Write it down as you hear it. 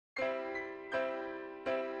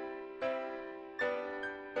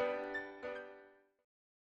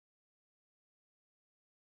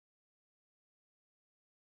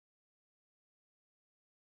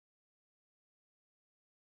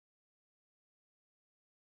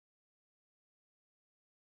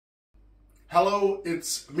Hello,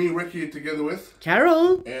 it's me, Recky, together with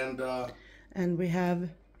Carol. And we have...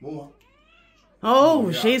 Moa. Oh,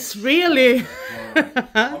 yeah. She's really...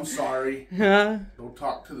 I'm sorry. Don't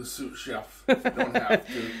talk to the sous chef. You don't have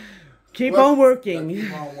to. Keep on working.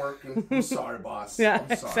 Keep on working. I'm sorry, boss. Yeah,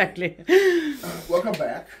 I'm sorry. exactly. Welcome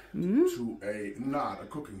back to not a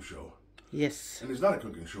cooking show. Yes. And it's not a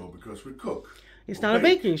cooking show because we cook. It's not a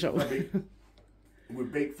baking show. We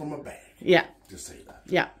bake from a bag. Yeah. Just say that.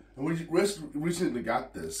 Yeah. And we recently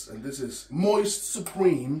got this, and this is Moist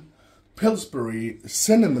Supreme Pillsbury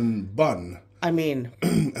Cinnamon Bun. I mean...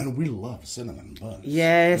 and we love cinnamon buns.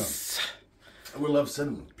 Yes. We love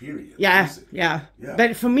cinnamon, period. Yeah, yeah.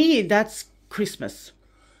 But for me, that's Christmas.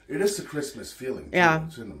 It is a Christmas feeling, too, yeah.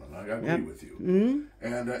 Cinnamon. I agree with you.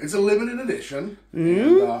 And it's a limited edition.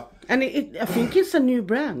 And I think it's a new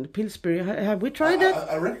brand, Pillsbury. Have we tried that?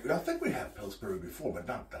 I think we have Pillsbury before, but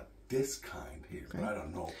not this kind here. Okay. I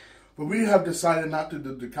don't know. But we have decided not to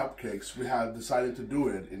do the cupcakes. We have decided to do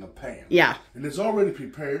it in a pan. Yeah. And it's already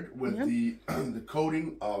prepared with the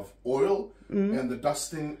coating of oil and the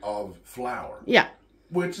dusting of flour. Yeah.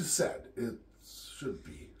 Which is said it should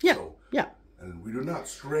be. Yeah. So, yeah. And we do not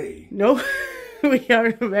stray. No. We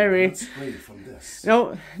are very... We do not stray from this.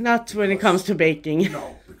 No, not when it comes to baking.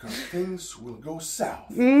 No, because things will go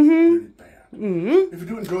south pretty bad. If you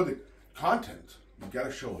do enjoy the content, you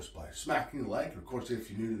gotta show us by smacking the like. And of course,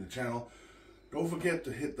 if you're new to the channel, don't forget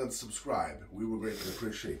to hit that subscribe. We will greatly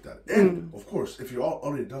appreciate that. And of course, if you've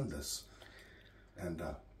already done this, and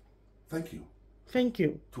thank you. Thank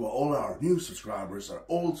you. To all our new subscribers, our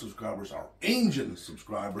old subscribers, our ancient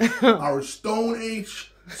subscribers, our Stone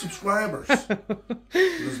Age subscribers.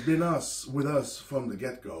 It's been with us from the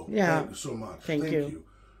get-go. Yeah. Thank you so much. Thank you.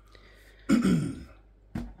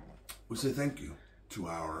 We say thank you to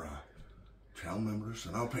our channel members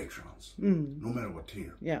and our patrons, no matter what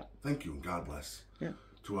tier. Yeah. Thank you and God bless. Yeah.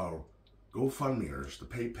 To our GoFundMeers, the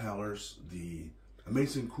PayPalers, the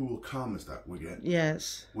amazing cool comments that we get.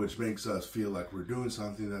 Yes. Which makes us feel like we're doing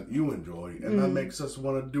something that you enjoy, and that makes us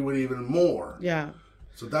want to do it even more. Yeah.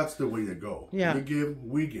 So that's the way to go. Yeah. You give,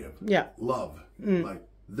 we give. Yeah. Love. Like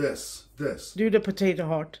this. Do the potato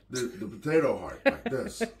heart. The potato heart. Like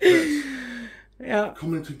this. This. Yeah.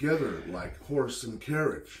 Coming together like horse and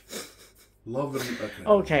carriage. Love and...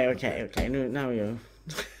 Okay. Now you...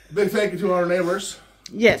 Big thank you to our neighbors.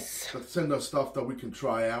 Yes. That send us stuff that we can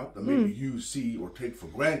try out, that maybe you see or take for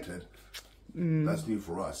granted. That's new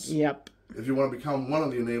for us. Yep. If you want to become one of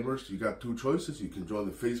the neighbors, you got two choices. You can join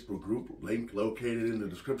the Facebook group, link located in the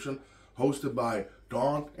description, hosted by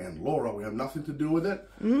Dawn and Laura. We have nothing to do with it.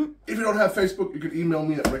 If you don't have Facebook, you can email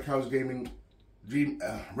me at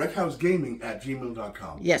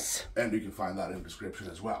reckhousegaming@gmail.com. Yes. And you can find that in the description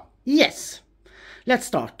as well. Yes. Let's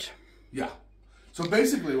start. Yeah. So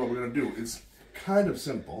basically what we're going to do is kind of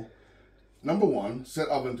simple. Number one, set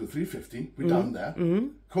oven to 350. We've done that.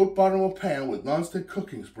 Coat bottom of pan with nonstick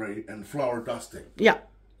cooking spray and flour dusting. Yeah,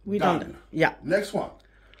 we done that. Yeah. Next one,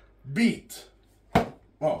 beat.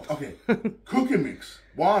 Oh, okay. Cooking mix,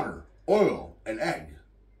 water, oil, and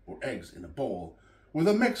eggs in a bowl with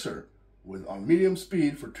a mixer on medium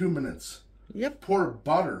speed for 2 minutes. Yep. Pour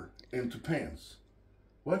butter into pans.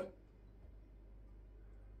 What?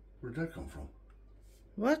 Where'd that come from?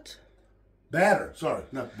 What? Batter, sorry,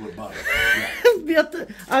 not butter. Yeah.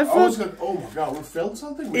 I thought... oh my God, we filmed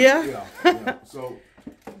something? Yeah. So,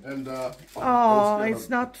 and it's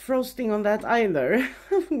not frosting on that either.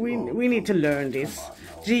 we need to learn this. On,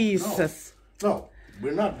 no. Jesus. No,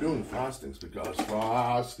 we're not doing frostings because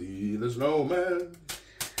Frosty the Snowman.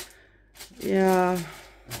 Yeah. Oh,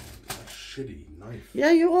 that shitty knife.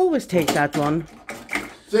 Yeah, you always take that one.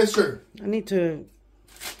 Sister. I need to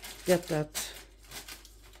get that.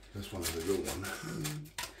 This one is a good one.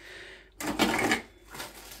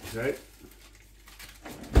 Okay.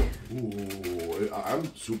 Ooh,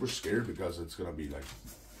 I'm super scared because it's gonna be like,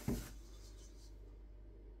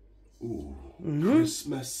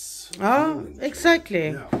 Christmas. Exactly.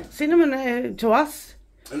 Yeah. Cinnamon to us.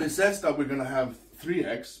 And it says that we're gonna have 3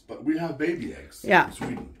 eggs, but we have baby eggs in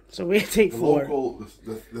Sweden. So we take 4.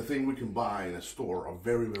 The thing we can buy in a store are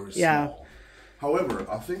very, very small. Yeah. However,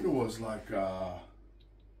 I think it was like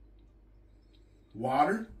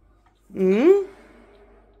water. And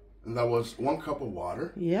that was 1 cup of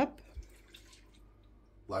water. Yep.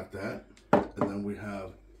 Like that. And then we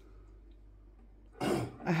have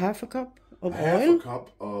a half a cup of oil. Half a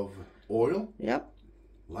cup of oil. Yep.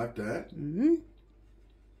 Like that.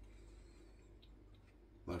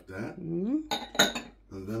 Like that. And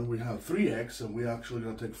then we have 3 eggs, and we're actually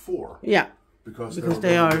going to take 4. Yeah. Because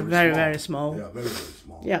they are very, very small. Yeah, very, very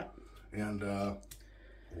small. Yeah. And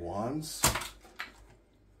Once.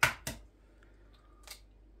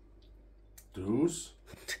 Dos.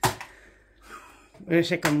 We'll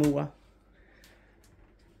check on Moa.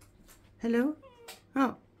 Hello?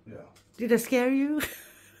 Oh. Yeah. Did I scare you? She's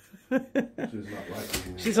not like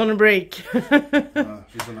me. She's on a break. She's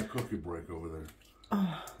on a cookie break over there.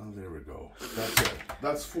 Oh, there we go. That's it.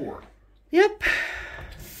 That's 4. Yep.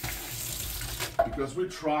 Because we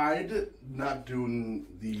tried not doing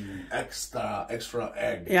the extra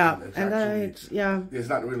egg. Yeah, and it's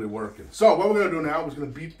not really working. So what we're gonna do now is gonna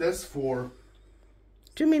beat this for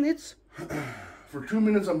 2 minutes. For 2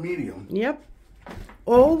 minutes on medium. Yep.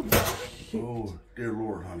 Oh. Oh dear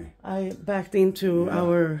Lord, honey. I backed into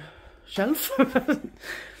our shelf. We're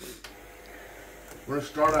gonna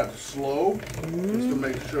start out slow, just to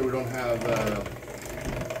make sure we don't have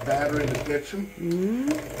batter in the kitchen.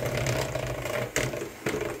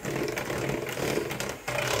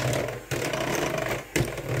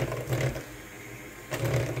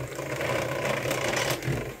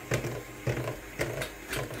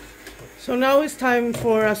 So now it's time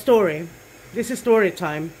for a story. This is story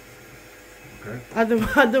time. Okay.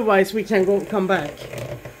 Otherwise we can come back.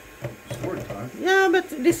 Story time? Yeah,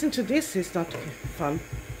 but listen to this is not fun.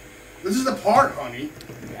 This is the part, honey.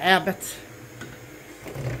 Yeah, but...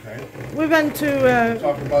 Okay. We went to...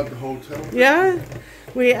 Talk about the hotel. Yeah,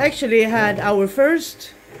 we actually had our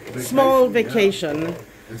first small vacation. Yeah.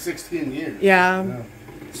 In 16 years. Yeah.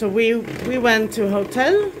 So we went to a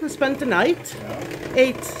hotel and spent the night.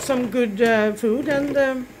 Ate some good food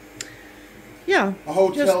and... yeah. A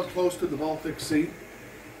hotel close to the Baltic Sea.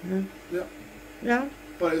 Yeah. Yeah. Yeah.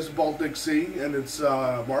 But it's Baltic Sea and it's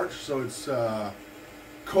March, so it's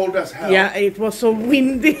cold as hell. Yeah, it was so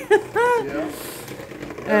windy. Yeah.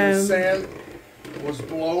 And the sand was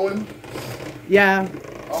blowing. Yeah.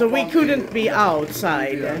 So we on couldn't be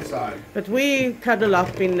outside. But we cuddled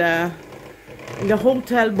up in the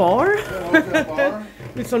hotel bar. The hotel bar.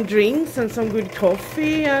 With some drinks and some good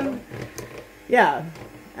coffee and yeah.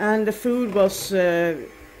 And the food was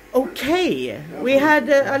okay. We had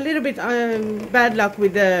a little bit bad luck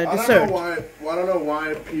with the dessert. I don't know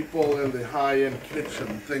why people in the high-end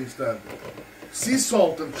kitchen thinks that sea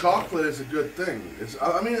salt and chocolate is a good thing.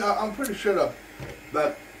 I'm pretty sure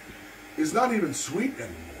that it's not even sweet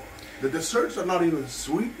anymore. The desserts are not even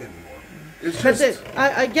sweet anymore. It's just...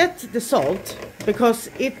 I get the salt because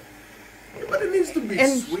it... But it needs to be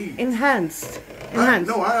sweet. Enhanced.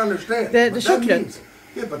 No, I understand. The chocolate.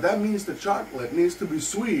 Yeah, but that means the chocolate needs to be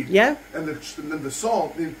sweet. Yeah. And then the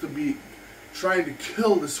salt needs to be trying to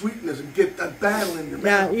kill the sweetness and get that battle in your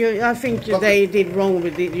mouth. Yeah, I think they did wrong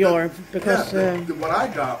with because what I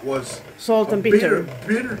got was salt and bitter.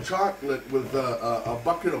 Bitter chocolate with a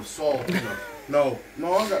bucket of salt. No,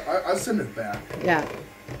 I send it back. Yeah.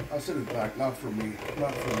 I'll send it back. Not for me.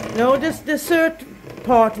 No, this dessert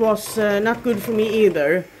part was not good for me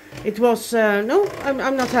either. It was no,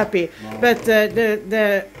 I'm not happy. No. But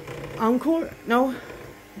the encore, no,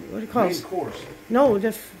 what do you call it? Main course. No,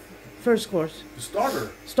 the first course. The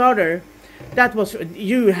starter. Starter. That was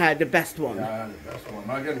you had the best one. Yeah, I had the best one.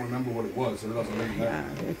 I can't remember what it was, so it doesn't really matter.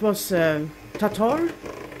 Yeah, it was tartar.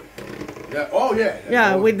 Yeah. Oh yeah.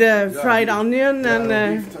 Yeah, with the fried onion and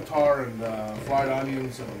beef tartar and fried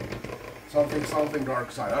onions and something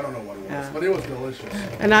dark side. I don't know what it was, but it was delicious.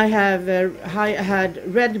 And I had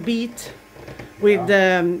red beet with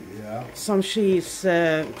some cheese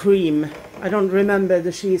cream. I don't remember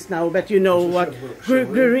the cheese now, but you know what?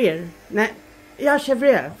 Gruyere. Yeah,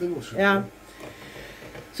 chèvre. I think it was chèvre. Yeah.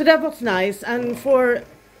 So that was nice. And for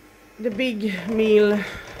the big meal,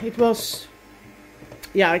 it was...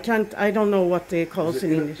 Yeah, I don't know what they call it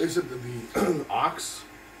in English. Is it the ox?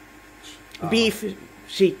 Beef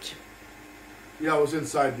cheek. Yeah, it was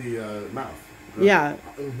inside the mouth. Yeah,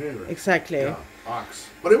 exactly. Yeah, ox.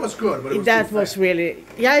 But it was good. But it was was really...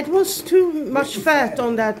 Yeah, it was too much fat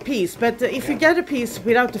on that piece. But if you get a piece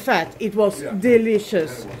without the fat, it was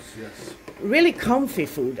delicious. Yeah, it was, yes. Really comfy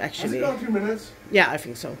food, actually. Has it gone 2 minutes? Yeah, I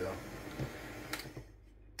think so. Yeah.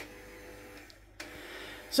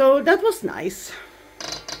 So that was nice.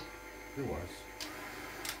 It was.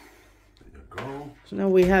 There you go. So now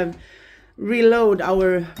we have reload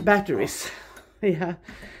our batteries. Yeah.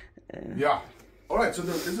 Yeah. All right. So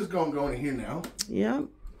this is going in here now. Yeah.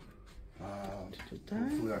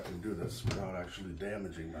 Hopefully I can do this without actually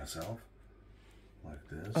damaging myself. Like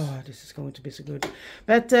this. Oh, this is going to be so good.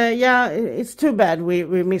 But yeah, it's too bad we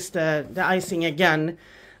missed the icing again.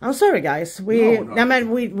 I'm sorry, guys.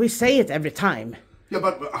 We say it every time. Yeah,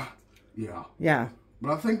 but yeah. Yeah.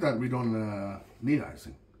 But I think that we don't need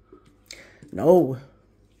icing. No.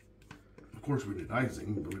 Of course we need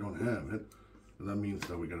icing, but we don't have it. And that means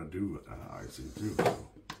that we're gonna do icing too. So.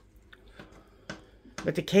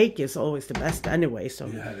 But the cake is always the best anyway. So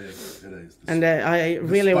yeah, it is. It is. And I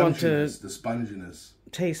really want to the sponginess.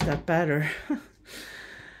 Taste that better.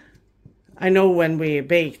 I know when we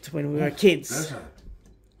baked when we were kids.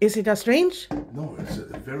 Is it a strange? No, it's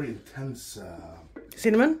a very intense.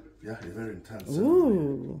 Cinnamon? Yeah, it's very intense.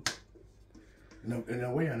 Ooh. In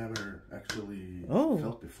a way I never actually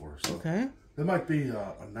felt before. So okay. That might be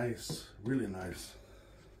a nice, really nice.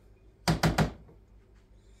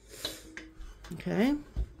 Okay.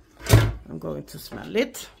 I'm going to smell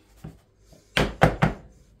it.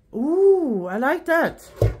 Ooh, I like that.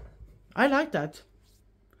 I like that.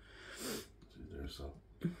 See, there's I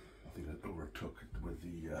think I overtook it with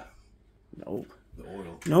the no. The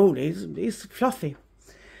oil. No, it's fluffy.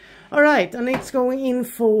 All right, and it's going in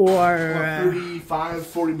for 35,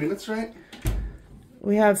 40 minutes, right?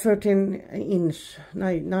 We have 13 inch,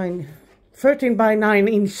 13 by 9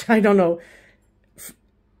 inch, I don't know.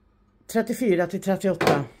 34 till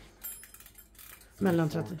 38. Mellan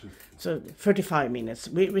 30. So 35 minutes.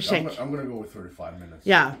 We check. I'm gonna go with 35 minutes.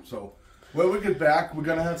 Yeah. So when we get back, we're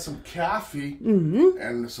gonna have some coffee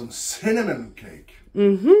and some cinnamon cake.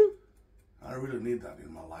 I really need that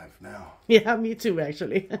in my life now. Yeah, me too,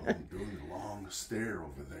 actually. I'm doing a long stare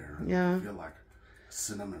over there. Yeah. I feel like a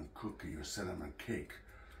cinnamon cookie or cinnamon cake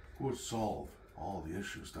would solve all the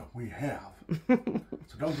issues that we have.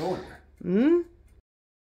 So don't go anywhere.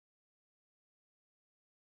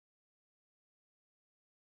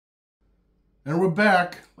 And we're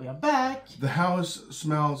back. We are back. The house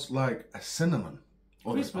smells like a cinnamon.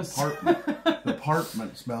 Or Christmas. The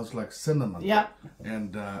apartment smells like cinnamon. Yeah.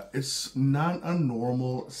 And it's not a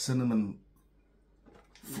normal cinnamon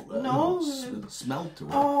smell to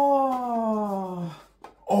it. Oh.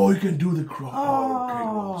 Oh, you can do the cake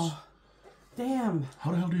rolls. Damn.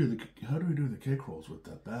 How the hell do we do the cake rolls with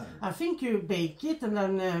that batter? I think you bake it and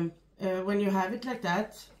then when you have it like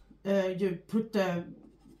that, you put the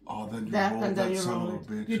then you that roll and then that you son roll of a it.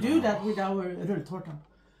 bitch. You do that with our rulltårta.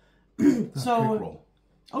 So cake roll.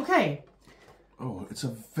 Okay. Oh, it's a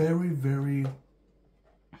very, very,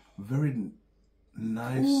 very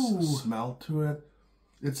nice smell to it.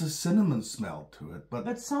 It's a cinnamon smell to it,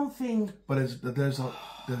 but something. But there's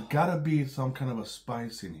gotta be some kind of a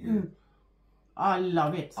spice in here. I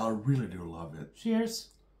love it. I really do love it. Cheers.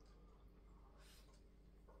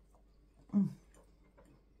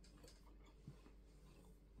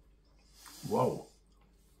 Whoa.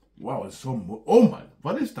 Wow, it's so... Oh my...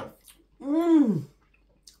 What is that?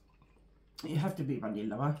 You have to be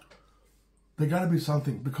vanilla, va? There gotta be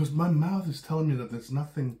something, because my mouth is telling me that there's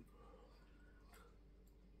nothing...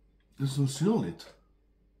 There's no solid.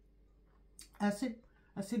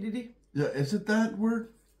 Acidity? Yeah, is it that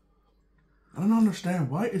word? I don't understand.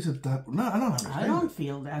 Why is it that... No, I don't understand. I don't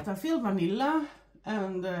feel that. I feel vanilla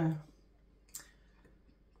and...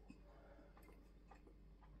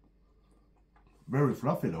 Very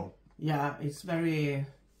fluffy though. Yeah, it's very...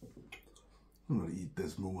 I'm gonna eat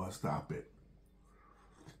this more. Stop it.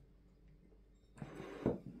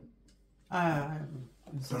 I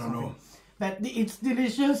don't know. But it's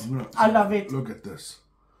delicious. I love it. Look at this.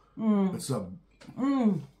 It's a...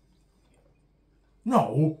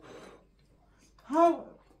 No. How...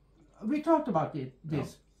 We talked about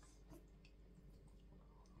this.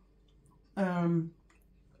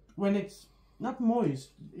 When it's not moist,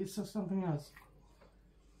 it's just something else.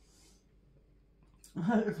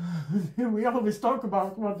 We always talk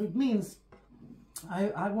about what it means.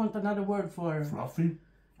 I want another word for... Fluffy?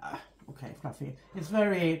 Okay, fluffy. It's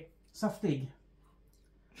very softy.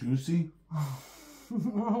 Juicy?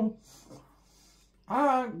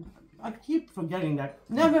 I keep forgetting that.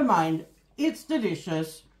 Never mind. It's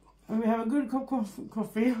delicious. And we have a good cup of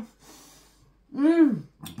coffee.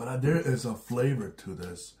 But there is a flavor to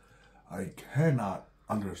this I cannot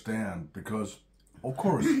understand because, of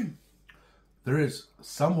course, there is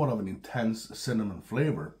somewhat of an intense cinnamon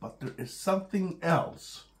flavor, but there is something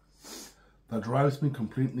else that drives me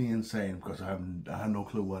completely insane because I have no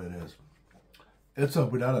clue what it is. It's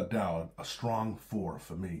without a doubt a strong 4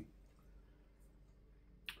 for me.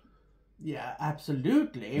 Yeah,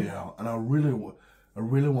 absolutely. Yeah, and I really want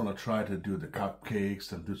to try to do the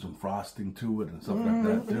cupcakes and do some frosting to it and stuff like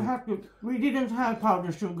that too. We didn't have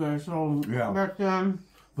powdered sugar, so yeah.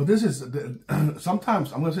 But this is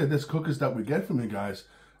sometimes I'm gonna say this cookies that we get from you guys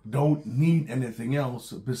don't need anything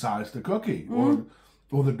else besides the cookie or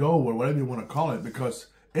the dough or whatever you want to call it because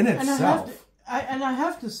in itself. I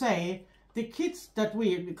have to say the kits that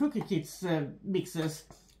the cookie kits mixes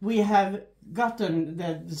we have gotten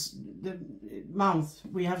the month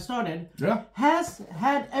we have started has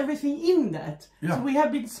had everything in that. Yeah. So we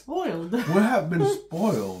have been spoiled. We have been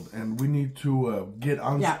spoiled, and we need to get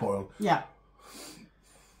unspoiled. Yeah.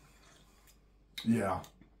 Yeah.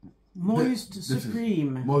 Moist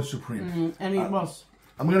Supreme. Moist Supreme. And it was.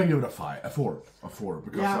 I'm gonna give it a 4,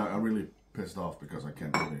 because I'm really pissed off because I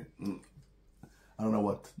can't really. I don't know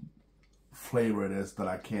what flavor it is that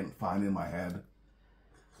I can't find in my head.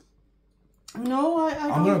 No,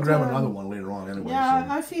 I'm gonna grab another one later on anyway.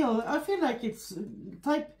 Yeah, so. I feel like it's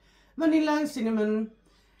type vanilla and cinnamon.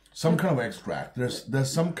 Some kind of extract.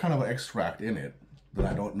 There's some kind of extract in it that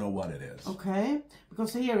I don't know what it is. Okay,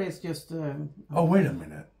 because here is just. Oh wait a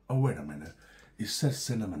minute. It says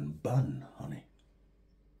cinnamon bun, honey.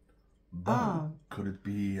 Bun. Could it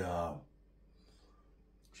be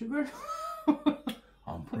sugar?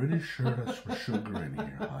 I'm pretty sure there's sugar in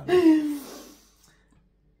here, honey.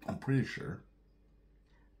 I'm pretty sure.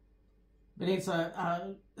 But it's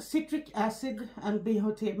a citric acid and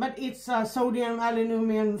BHT. But it's sodium,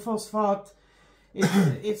 aluminum, phosphate.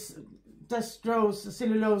 It's dextrose,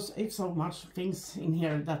 cellulose. It's so much things in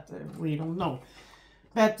here that we don't know.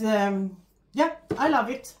 But yeah, I love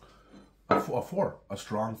it. A 4, a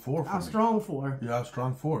strong 4 for me. Strong 4. Yeah, a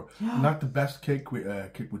strong 4. Yeah. Not the best cake we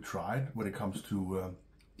tried when it comes to.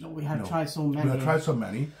 We have tried so many. We have tried so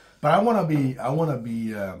many, but I want to be.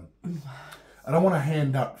 I don't want to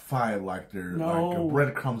hand out 5 like they're like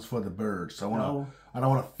breadcrumbs for the birds. I don't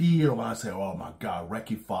want to feel when I say, "Oh my God,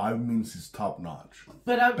 Recky 5 means it's top notch."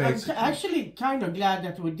 But I'm actually kind of glad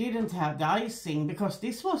that we didn't have the icing, because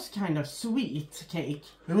this was kind of sweet cake.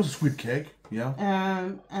 It was a sweet cake, yeah.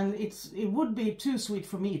 And it would be too sweet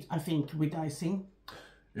for me, I think, with icing.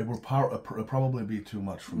 It would probably be too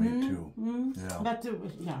much for me too. Yeah. But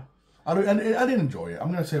yeah. I did enjoy it.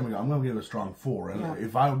 I'm gonna say I'm gonna give it a strong 4, and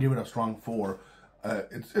if I would give it a strong 4,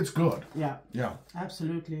 it's good. Yeah. Yeah.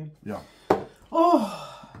 Absolutely. Yeah.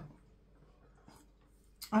 Oh,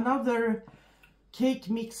 another cake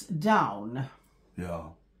mix down.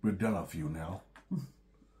 Yeah, we've done a few now.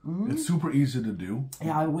 It's super easy to do.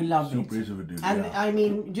 Yeah, we love it. Super easy to do. And I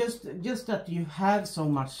mean, just that you have so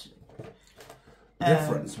much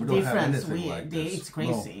difference. We don't have anything like this. It's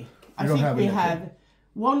crazy. No, I think we have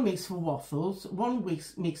one mix for waffles, one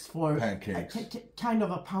mix for pancakes, kind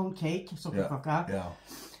of a pound cake, sockerkaka, yeah,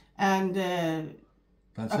 and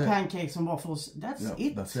that's pancakes and waffles. That's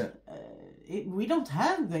it. That's it. We don't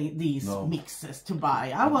have these mixes to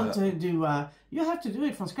buy. I want to do. You have to do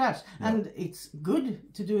it from scratch, and it's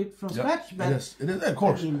good to do it from scratch. But it is, of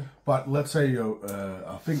course. I mean, but let's say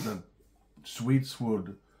I think that Swedes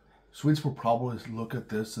would probably look at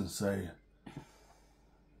this and say,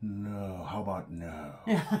 "No, how about no?"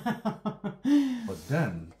 But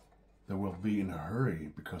then they will be in a hurry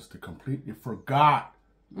because they completely forgot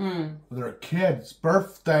their kid's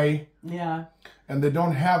birthday. Yeah. And they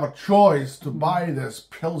don't have a choice to buy this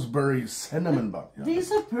Pillsbury cinnamon bun. Yeah.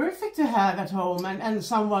 These are perfect to have at home, and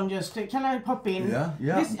someone just, can I pop in? Yeah.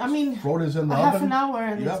 This, I mean, throw this in the half oven. an hour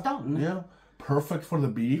and it's done. Yeah, perfect for the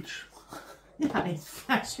beach. Yeah, it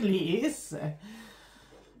actually is.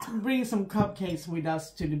 Bring some cupcakes with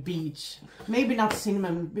us to the beach. Maybe not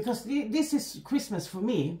cinnamon, because this is Christmas for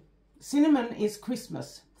me. Cinnamon is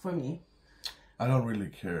Christmas for me. I don't really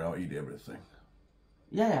care. I'll eat everything.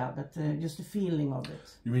 Yeah, but just the feeling of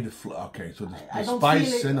it. You mean okay, so the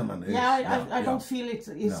spice cinnamon is... Yeah, I don't feel it's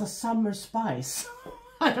a summer spice.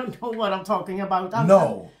 I don't know what I'm talking about.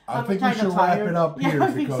 I think we should wrap it up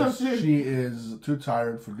here because she is too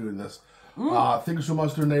tired for doing this. Thank you so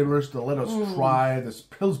much to our neighbors to let us try this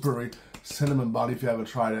Pillsbury cinnamon bun. If you haven't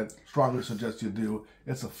tried it, strongly suggest you do.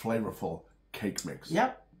 It's a flavorful cake mix.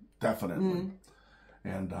 Yep. Definitely.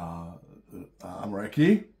 And I'm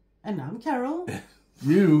Recky. And I'm Carol.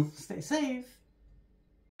 You stay safe.